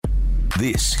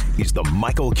This is the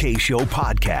Michael K. Show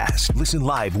podcast. Listen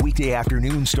live weekday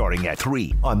afternoon starting at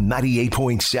 3 on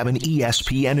 98.7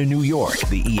 ESPN in New York,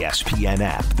 the ESPN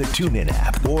app, the TuneIn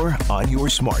app, or on your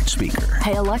smart speaker.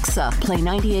 Hey, Alexa, play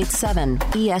 98.7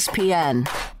 ESPN.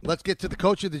 Let's get to the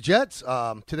coach of the Jets.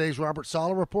 Today's Robert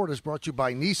Saleh report is brought to you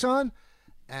by Nissan.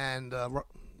 And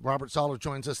Robert Saleh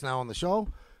joins us now on the show.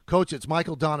 Coach, it's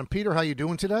Michael, Don, and Peter. How you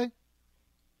doing today?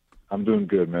 I'm doing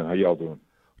good, man. How y'all doing?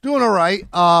 Doing all right.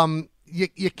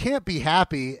 You can't be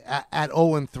happy at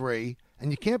 0-3,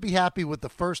 and you can't be happy with the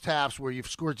first halves where you've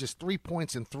scored just 3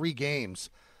 points in 3 games.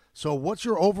 So what's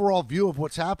your overall view of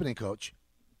what's happening, Coach?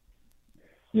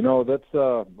 You know,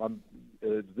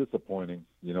 it's disappointing.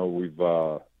 You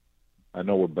know, I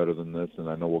know we're better than this, and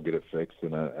I know we'll get it fixed,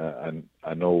 and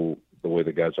I know the way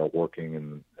the guys are working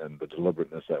and the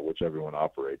deliberateness at which everyone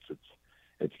operates.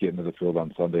 It's getting to the field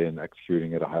on Sunday and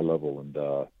executing at a high level,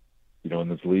 and you know, in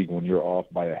this league, when you're off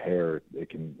by a hair,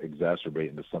 it can exacerbate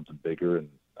into something bigger, and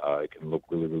it can look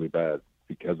really, really bad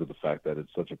because of the fact that it's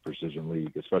such a precision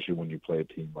league, especially when you play a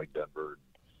team like Denver.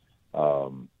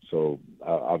 So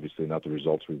obviously not the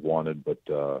results we wanted, but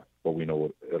we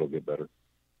know it'll get better.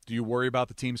 Do you worry about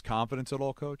the team's confidence at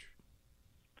all, Coach?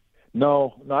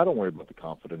 No, I don't worry about the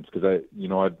confidence because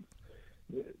I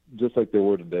just like they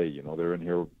were today. You know, they're in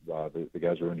here. The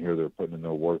guys are in here. They're putting in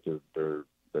their work.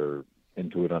 They're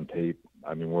into it on tape.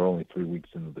 I mean, we're only 3 weeks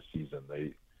into the season.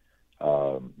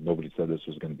 Nobody said this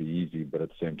was going to be easy, but at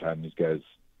the same time, these guys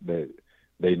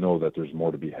they know that there's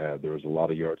more to be had. There was a lot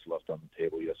of yards left on the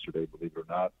table yesterday, believe it or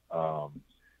not,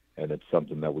 and it's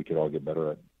something that we could all get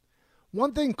better at.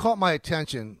 One thing caught my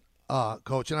attention,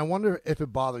 Coach, and I wonder if it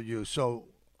bothered you. So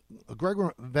Greg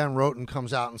Van Roten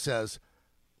comes out and says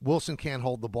Wilson can't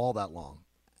hold the ball that long.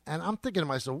 And I'm thinking to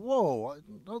myself, whoa,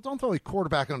 don't throw a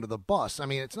quarterback under the bus. I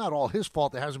mean, it's not all his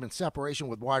fault there hasn't been separation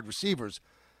with wide receivers.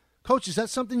 Coach, is that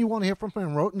something you want to hear from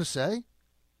Van Roten to say?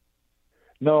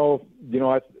 No,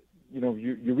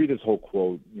 you read his whole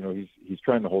quote. You know, he's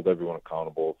trying to hold everyone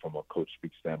accountable from a coach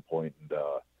speak standpoint,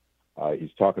 and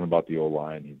he's talking about the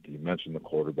O-line. He mentioned the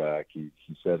quarterback. He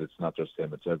said it's not just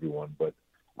him, it's everyone. But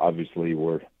obviously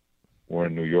we're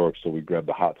in New York, so we grab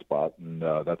the hot spot, and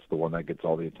that's the one that gets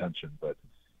all the attention. But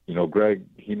you know, Greg,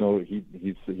 he's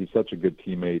such a good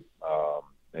teammate,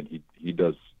 and he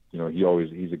does. You know,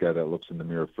 he's a guy that looks in the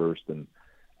mirror first, and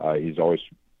he's always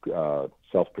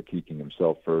self-critiquing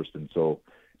himself first. And so,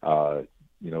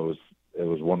 you know, it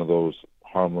was one of those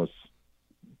harmless.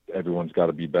 Everyone's got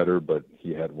to be better, but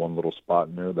he had one little spot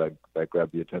in there that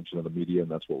grabbed the attention of the media,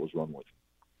 and that's what was run with.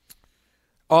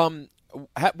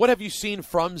 What have you seen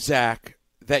from Zach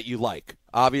that you like?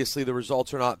 Obviously, the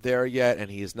results are not there yet,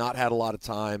 and he has not had a lot of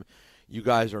time. You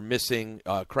guys are missing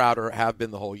Crowder, have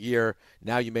been the whole year.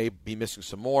 Now you may be missing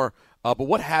some more. But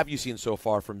what have you seen so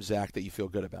far from Zach that you feel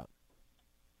good about?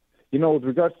 You know, with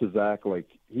regards to Zach, like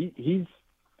he's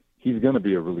going to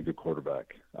be a really good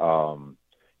quarterback. You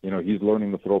know, he's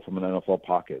learning to throw from an NFL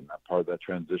pocket, and that part of that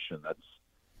transition,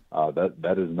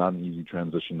 that is not an easy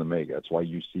transition to make. That's why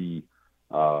you see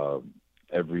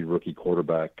every rookie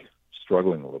quarterback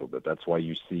struggling a little bit. That's why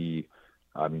you see,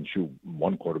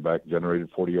 one quarterback generated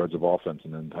 40 yards of offense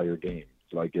in an entire game.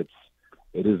 It's like it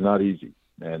is not easy,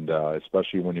 and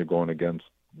especially when you're going against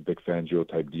Vic Fangio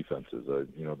type defenses.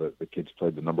 You know, the kids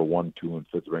played the number 1, 2, and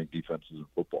 5th ranked defenses in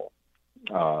football,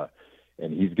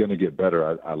 and he's going to get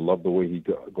better. I love the way he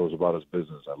goes about his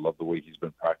business. I love the way he's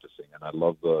been practicing, and I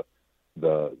love the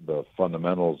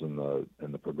fundamentals and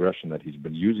the progression that he's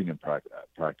been using in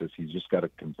practice. He's just got to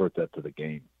convert that to the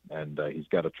game, and he's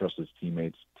got to trust his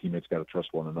teammates. Teammates got to trust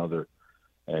one another,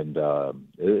 and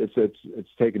it's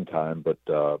taken time, but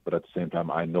at the same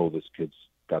time, I know this kid's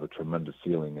got a tremendous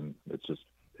ceiling, and it's just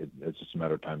a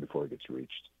matter of time before it gets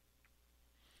reached.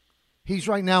 He's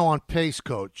right now on pace,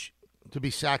 Coach, to be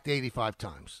sacked 85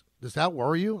 times. Does that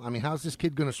worry you? I mean, how's this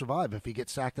kid going to survive if he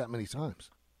gets sacked that many times?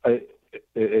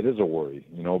 It is a worry,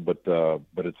 you know, but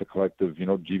it's a collective. You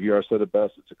know, GVR said it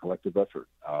best. It's a collective effort.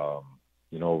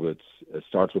 You know, it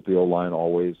starts with the O-line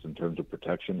always in terms of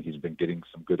protection. He's been getting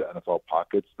some good NFL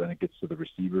pockets. Then it gets to the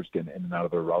receivers getting in and out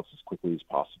of their routes as quickly as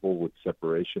possible with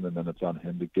separation, and then it's on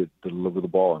him to deliver the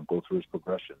ball and go through his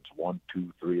progressions. 1,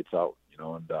 2, 3, it's out. You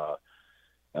know,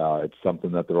 and it's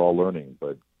something that they're all learning.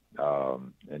 But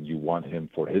and you want him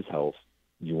for his health.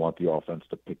 You want the offense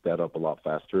to pick that up a lot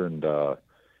faster, and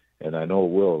I know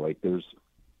it will. Like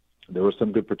there was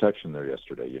some good protection there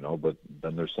yesterday, you know, but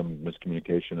then there's some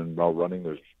miscommunication in route running.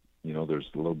 There's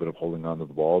a little bit of holding on to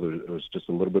the ball. There was just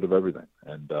a little bit of everything,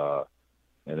 and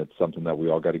it's something that we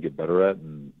all got to get better at.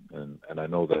 And I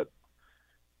know that,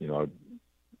 you know,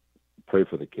 pray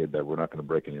for the kid that we're not going to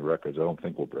break any records. I don't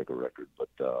think we'll break a record, but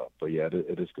yeah,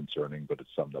 it is concerning, but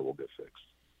it's something that will get fixed.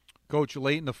 Coach,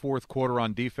 late in the fourth quarter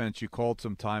on defense, you called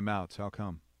some timeouts. How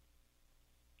come?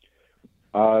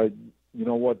 You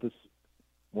know what?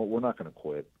 We're not going to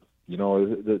quit. You know,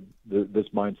 this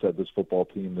mindset, this football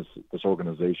team, this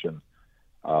organization.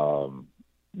 You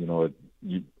know,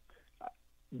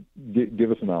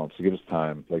 give us an ounce, give us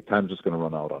time. Like, time's just going to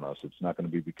run out on us. It's not going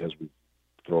to be because we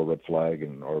throw a red flag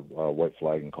or a white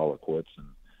flag and call it quits. And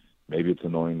maybe it's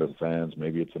annoying to the fans,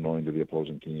 maybe it's annoying to the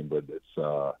opposing team, but it's.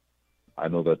 I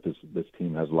know that this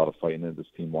team has a lot of fight in it. This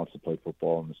team wants to play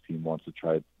football, and this team wants to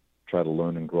try to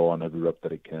learn and grow on every rep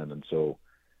that it can. And so,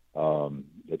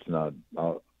 it's not.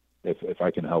 If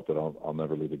I can help it, I'll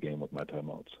never leave a game with my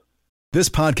timeouts. This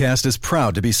podcast is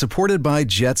proud to be supported by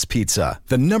Jets Pizza,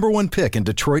 the #1 pick in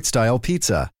Detroit-style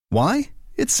pizza. Why?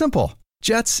 It's simple.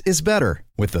 Jets is better.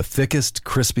 With the thickest,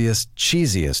 crispiest,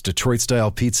 cheesiest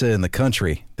Detroit-style pizza in the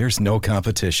country, there's no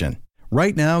competition.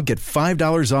 Right now, get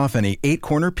 $5 off any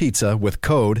 8-corner pizza with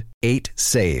code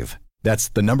 8SAVE. That's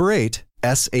the number 8,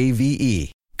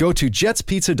 SAVE. Go to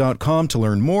jetspizza.com to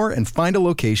learn more and find a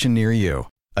location near you.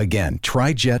 Again,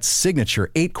 try Jet's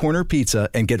signature 8-corner pizza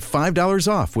and get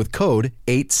 $5 off with code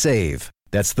 8SAVE.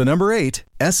 That's the number 8,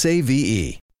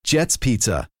 SAVE. Jet's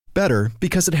Pizza. Better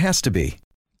because it has to be.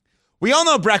 We all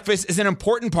know breakfast is an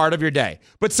important part of your day,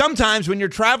 but sometimes when you're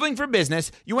traveling for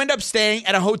business, you end up staying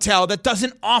at a hotel that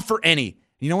doesn't offer any.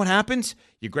 You know what happens?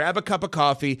 You grab a cup of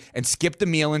coffee and skip the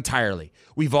meal entirely.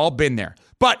 We've all been there.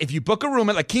 But if you book a room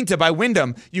at La Quinta by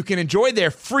Wyndham, you can enjoy their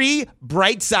free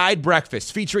Bright Side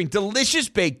breakfast featuring delicious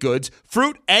baked goods,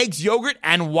 fruit, eggs, yogurt,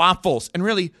 and waffles. And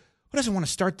really, who doesn't want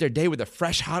to start their day with a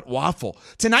fresh, hot waffle?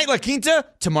 Tonight, La Quinta,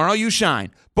 tomorrow you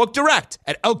shine. Book direct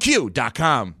at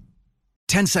lq.com.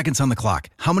 10 seconds on the clock.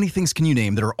 How many things can you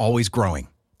name that are always growing?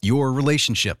 Your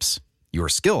relationships, your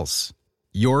skills,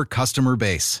 your customer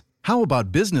base. How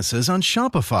about businesses on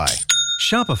Shopify?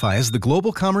 Shopify is the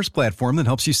global commerce platform that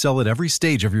helps you sell at every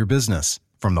stage of your business.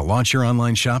 From the launch your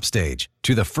online shop stage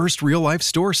to the first real-life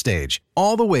store stage,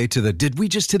 all the way to the did we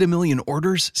just hit a million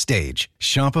orders stage.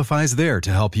 Shopify's there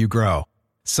to help you grow.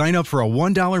 Sign up for a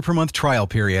 $1 per month trial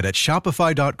period at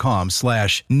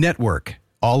shopify.com/network,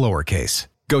 all lowercase.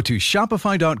 Go to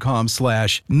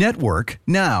shopify.com/network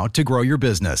now to grow your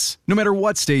business, no matter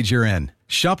what stage you're in.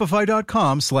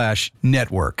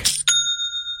 Shopify.com/network.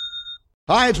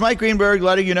 Hi, it's Mike Greenberg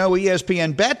letting you know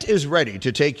ESPN Bet is ready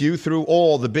to take you through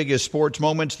all the biggest sports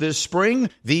moments this spring.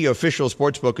 The official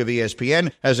sportsbook of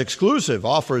ESPN has exclusive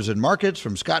offers and markets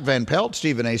from Scott Van Pelt,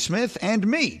 Stephen A. Smith, and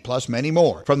me, plus many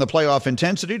more. From the playoff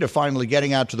intensity to finally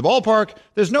getting out to the ballpark,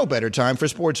 there's no better time for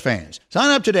sports fans. Sign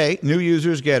up today. New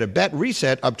users get a bet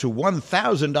reset up to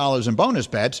 $1,000 in bonus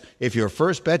bets if your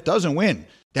first bet doesn't win.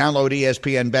 Download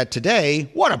ESPN Bet today.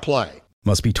 What a play.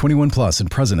 Must be 21 plus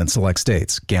and present in select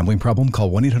states. Gambling problem?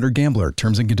 Call 1-800-GAMBLER.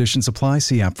 Terms and conditions apply.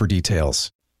 See app for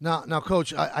details. Now,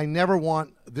 Coach, I never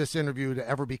want this interview to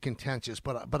ever be contentious,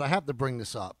 but I have to bring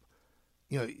this up.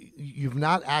 You know, you've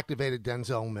not activated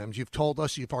Denzel Mims. You've told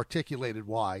us, you've articulated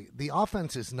why. The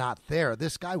offense is not there.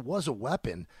 This guy was a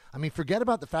weapon. I mean, forget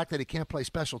about the fact that he can't play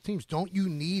special teams. Don't you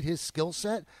need his skill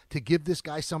set to give this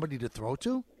guy somebody to throw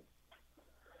to?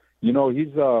 You know,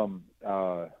 he's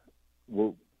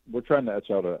we're trying to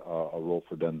etch out a role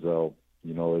for Denzel.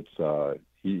 You know, it's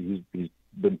he's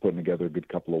been putting together a good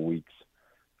couple of weeks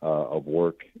of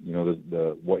work. You know,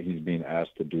 the what he's being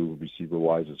asked to do receiver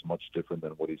wise is much different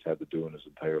than what he's had to do in his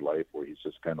entire life, where he's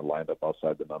just kind of lined up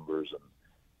outside the numbers and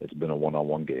it's been a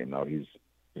one-on-one game. Now we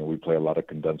play a lot of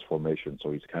condensed formation,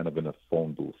 so he's kind of in a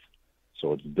phone booth,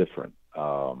 so it's different.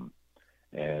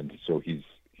 And so he's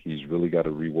really got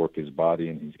to rework his body,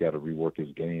 and he's got to rework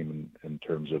his game in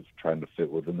terms of trying to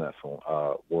fit within that phone,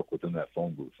 work within that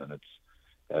phone booth. And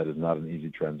that is not an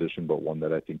easy transition, but one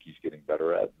that I think he's getting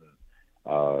better at. And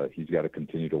he's got to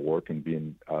continue to work and be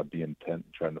intent,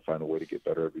 trying to find a way to get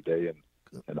better every day.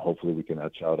 And hopefully we can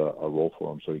etch out a role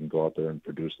for him so he can go out there and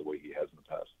produce the way he has in the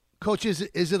past. Coach, is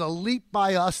it a leap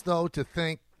by us, though, to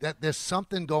think that there's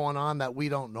something going on that we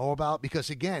don't know about?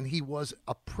 Because, again, he was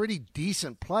a pretty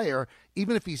decent player.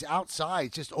 Even if he's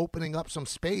outside, just opening up some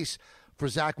space for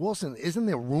Zach Wilson. Isn't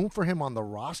there room for him on the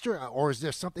roster? Or is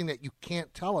there something that you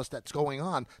can't tell us that's going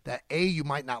on that, A, you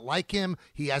might not like him,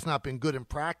 he has not been good in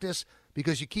practice?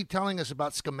 Because you keep telling us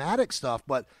about schematic stuff,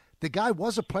 but the guy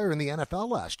was a player in the NFL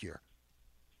last year.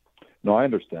 No, I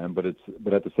understand, but at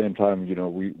the same time, you know,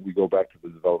 we go back to the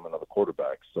development of the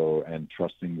quarterback, and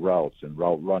trusting routes and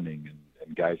route running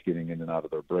and guys getting in and out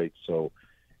of their breaks. So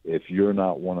if you're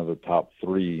not one of the top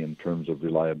three in terms of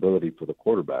reliability for the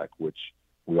quarterback, which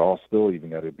we all still even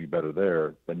got to be better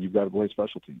there, then you've got to play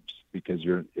special teams, because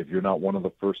if you're not one of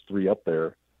the first three up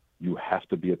there, you have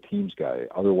to be a teams guy.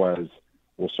 Otherwise,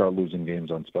 we'll start losing games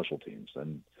on special teams.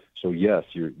 And so, yes,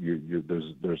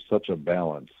 there's such a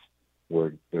balance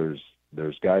where there's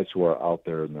guys who are out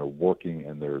there and they're working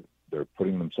and they're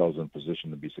putting themselves in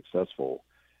position to be successful,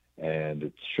 and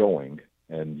it's showing,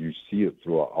 and you see it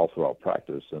all throughout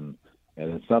practice. And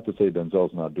it's not to say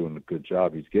Denzel's not doing a good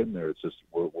job. He's getting there. It's just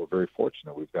we're very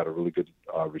fortunate. We've got a really good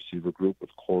receiver group with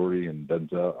Corey and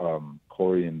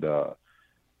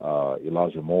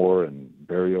Elijah Moore and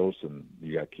Berrios, and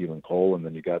you got Keelan Cole, and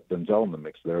then you got Denzel in the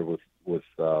mix there with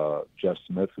Jeff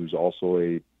Smith, who's also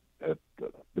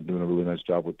been doing a really nice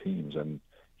job with teams, and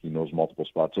he knows multiple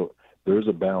spots. So there's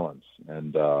a balance,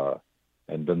 and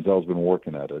Denzel's been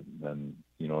working at it, and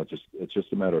it's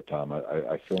just a matter of time.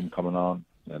 I feel him coming on,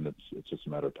 and it's just a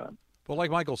matter of time. Well,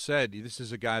 like Michael said, this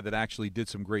is a guy that actually did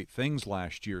some great things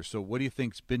last year. So what do you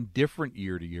think's been different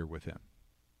year to year with him?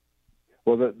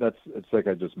 Well, it's like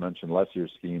I just mentioned. Last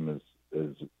year's scheme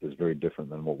is very different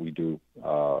than what we do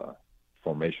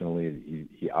formationally.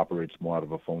 He operates more out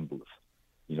of a phone booth.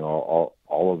 All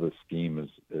of the scheme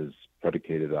is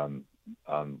predicated on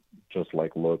just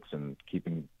like looks and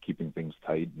keeping things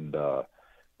tight, and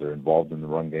they're involved in the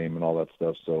run game and all that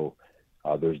stuff. So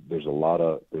there's a lot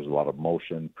of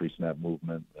motion, pre-snap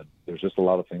movement, and there's just a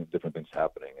lot of different things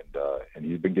happening. And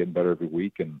he's been getting better every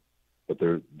week, but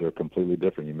they're completely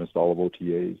different. He missed all of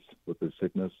OTAs with his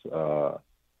sickness,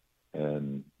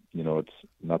 and it's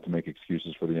not to make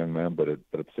excuses for the young man, but at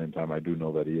the same time, I do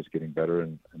know that he is getting better.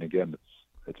 And again,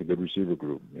 it's a good receiver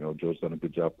group. Joe's done a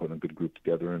good job putting a good group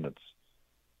together, and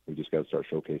we just got to start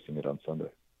showcasing it on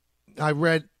Sunday. I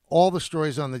read all the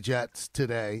stories on the Jets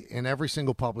today in every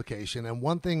single publication, and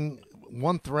one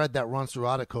thread that runs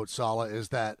throughout it, Coach Saleh, is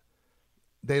that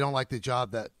they don't like the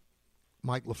job that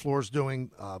Mike LaFleur's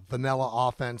doing, vanilla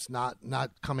offense, not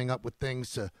coming up with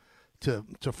things to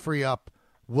free up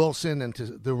Wilson and to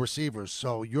the receivers.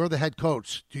 So you're the head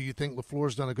coach. Do you think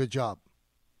LaFleur's done a good job?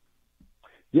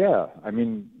 Yeah, I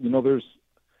mean, there's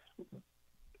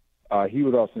he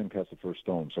without sin cast the first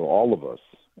stone. So all of us,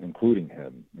 including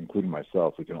him, including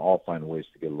myself, we can all find ways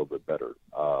to get a little bit better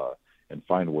and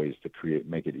find ways to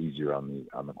make it easier on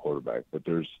the quarterback. But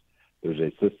there's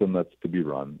a system that's to be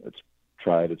run. It's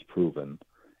tried, it's proven,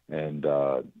 and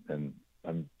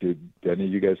did any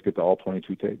of you guys get the all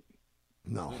 22 tape?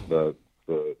 No.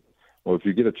 Well, if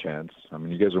you get a chance, I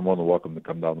mean, you guys are more than welcome to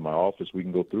come down to my office. We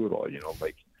can go through it all.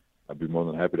 I'd be more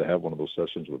than happy to have one of those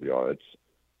sessions with y'all.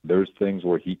 There's things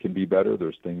where he can be better.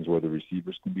 There's things where the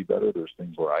receivers can be better. There's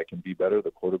things where I can be better.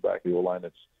 The quarterback, the O-line,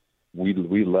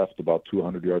 we left about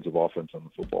 200 yards of offense on the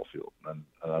football field, and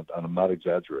I'm not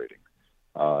exaggerating.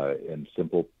 In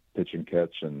simple pitch and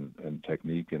catch and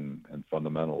technique and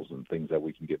fundamentals and things that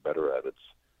we can get better at.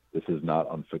 This is not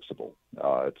unfixable.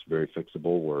 It's very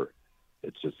fixable. We're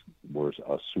a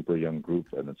super young group,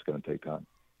 and it's going to take time.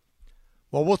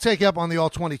 Well, we'll take you up on the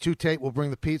all-22 tape. We'll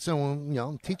bring the pizza and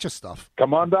we'll, teach us stuff.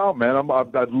 Come on down, man.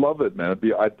 I'd love it, man.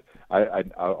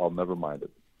 I'll never mind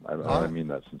it. I mean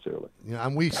that sincerely. Yeah,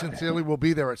 and we sincerely will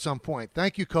be there at some point.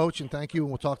 Thank you, Coach, and thank you, and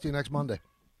we'll talk to you next Monday.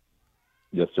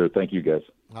 Yes, sir. Thank you, guys.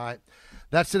 All right.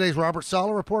 That's today's Robert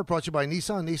Saleh Report, brought to you by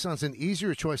Nissan. Nissan's an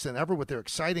easier choice than ever with their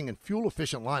exciting and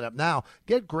fuel-efficient lineup. Now,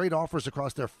 get great offers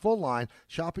across their full line.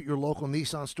 Shop at your local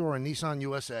Nissan store and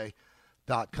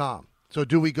nissanusa.com. So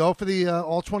do we go for the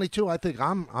all-22? I think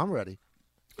I'm ready.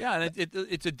 Yeah, and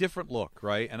it's a different look,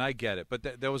 right? And I get it.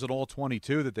 But there was an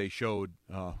all-22 that they showed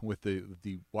with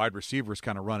the wide receivers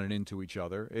kind of running into each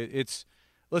other.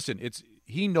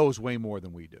 He knows way more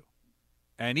than we do.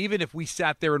 And even if we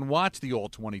sat there and watched the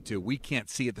all-22, we can't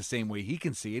see it the same way he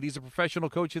can see it. He's a professional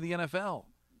coach of the NFL.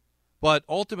 But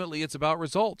ultimately, it's about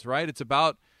results, right? It's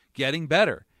about getting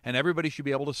better, and everybody should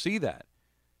be able to see that.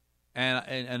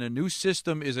 And a new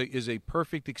system is a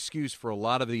perfect excuse for a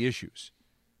lot of the issues.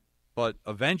 But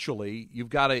eventually, you've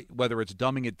got to, whether it's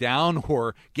dumbing it down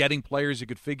or getting players who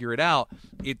could figure it out,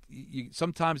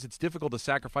 sometimes it's difficult to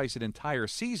sacrifice an entire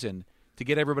season to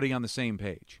get everybody on the same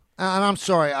page. And I'm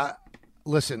sorry,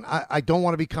 listen, I don't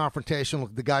want to be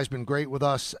confrontational. The guy's been great with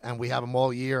us, and we have him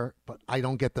all year, but I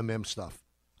don't get the MIM stuff.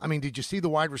 I mean, did you see the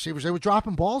wide receivers? They were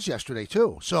dropping balls yesterday,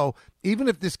 too. So even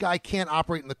if this guy can't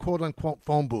operate in the quote-unquote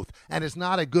phone booth and is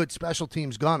not a good special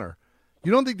teams gunner,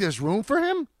 you don't think there's room for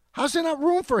him? How's there not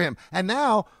room for him? And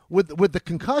now, with the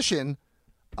concussion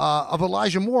of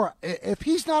Elijah Moore, if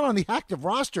he's not on the active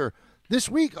roster this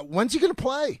week, when's he going to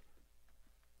play?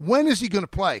 When is he going to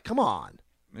play? Come on.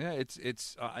 Yeah,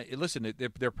 listen,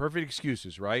 they're perfect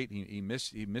excuses, right? He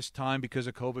missed time because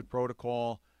of COVID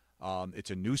protocol. It's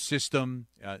a new system,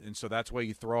 and so that's why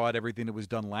you throw out everything that was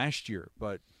done last year.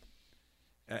 But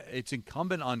it's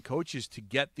incumbent on coaches to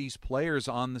get these players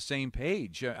on the same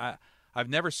page. I've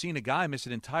never seen a guy miss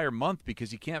an entire month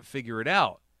because he can't figure it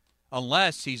out,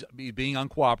 unless he's being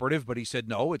uncooperative. But he said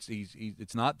no, it's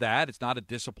not that. It's not a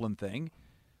discipline thing.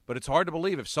 But it's hard to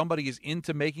believe if somebody is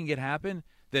into making it happen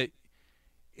that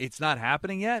it's not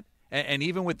happening yet. And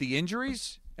even with the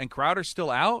injuries and Crowder's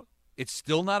still out, it's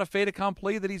still not a fait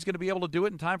accompli that he's going to be able to do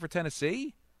it in time for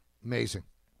Tennessee. Amazing.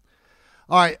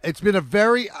 All right, it's been a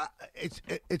very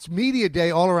it's media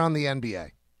day all around the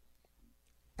NBA,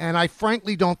 and I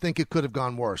frankly don't think it could have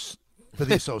gone worse for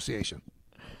the association.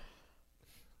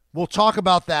 We'll talk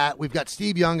about that. We've got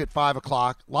Steve Young at 5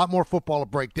 o'clock. A lot more football to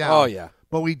break down. Oh yeah,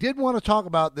 but we did want to talk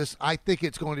about this. I think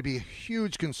it's going to be a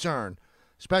huge concern,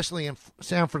 especially in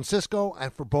San Francisco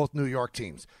and for both New York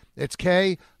teams. It's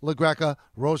Kay, LaGreca,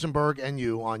 Rosenberg, and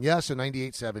you on Yes and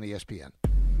 98.7 ESPN.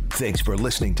 Thanks for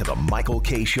listening to the Michael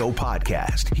K. Show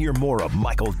podcast. Hear more of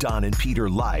Michael, Don, and Peter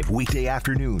live weekday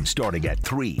afternoon starting at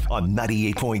 3 on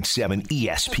 98.7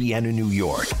 ESPN in New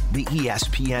York, the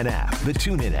ESPN app, the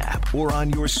TuneIn app, or on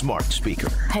your smart speaker.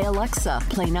 Hey, Alexa,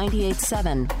 play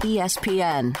 98.7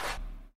 ESPN.